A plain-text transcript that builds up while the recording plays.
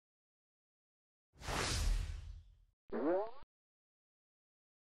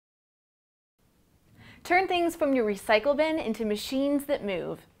Turn things from your recycle bin into machines that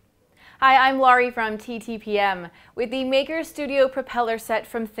move. Hi, I'm Laurie from TTPM. With the Maker Studio Propellers Set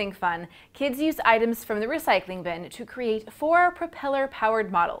from ThinkFun, kids use items from the recycling bin to create 4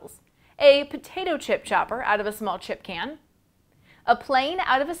 propeller-powered models. A potato chip chopper out of a small chip can, a plane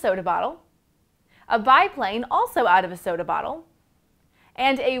out of a soda bottle, a biplane also out of a soda bottle,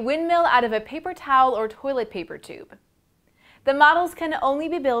 and a windmill out of a paper towel or toilet paper tube. The models can only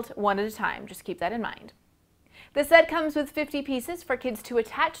be built one at a time, just keep that in mind. The set comes with 50 pieces for kids to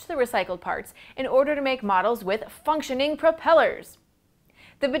attach to the recycled parts in order to make models with functioning propellers.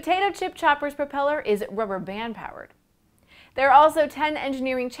 The potato chip chopper's propeller is rubber band powered. There are also 10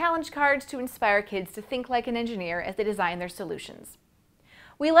 engineering challenge cards to inspire kids to think like an engineer as they design their solutions.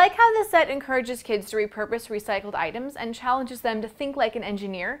 We like how this set encourages kids to repurpose recycled items and challenges them to think like an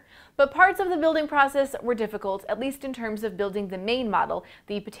engineer, but parts of the building process were difficult, at least in terms of building the main model,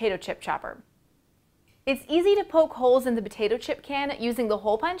 the potato chip chopper. It's easy to poke holes in the potato chip can using the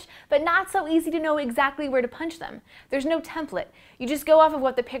hole punch, but not so easy to know exactly where to punch them. There's no template. You just go off of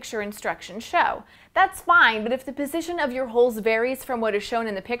what the picture instructions show. That's fine, but if the position of your holes varies from what is shown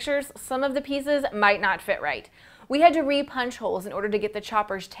in the pictures, some of the pieces might not fit right. We had to re-punch holes in order to get the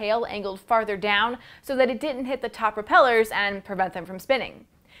chopper's tail angled farther down so that it didn't hit the top propellers and prevent them from spinning.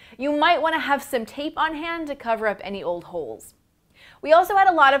 You might want to have some tape on hand to cover up any old holes. We also had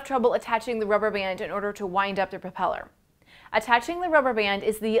a lot of trouble attaching the rubber band in order to wind up the propeller. Attaching the rubber band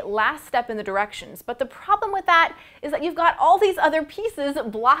is the last step in the directions, but the problem with that is that you've got all these other pieces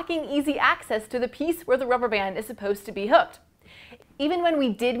blocking easy access to the piece where the rubber band is supposed to be hooked. Even when we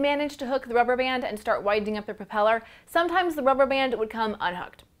did manage to hook the rubber band and start winding up the propeller, sometimes the rubber band would come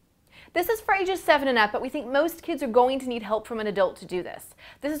unhooked. This is for ages 7 and up, but we think most kids are going to need help from an adult to do this.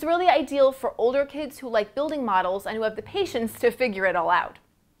 This is really ideal for older kids who like building models and who have the patience to figure it all out.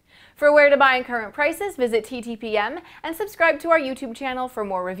 For where to buy and current prices, visit TTPM and subscribe to our YouTube channel for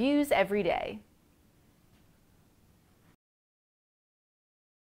more reviews every day.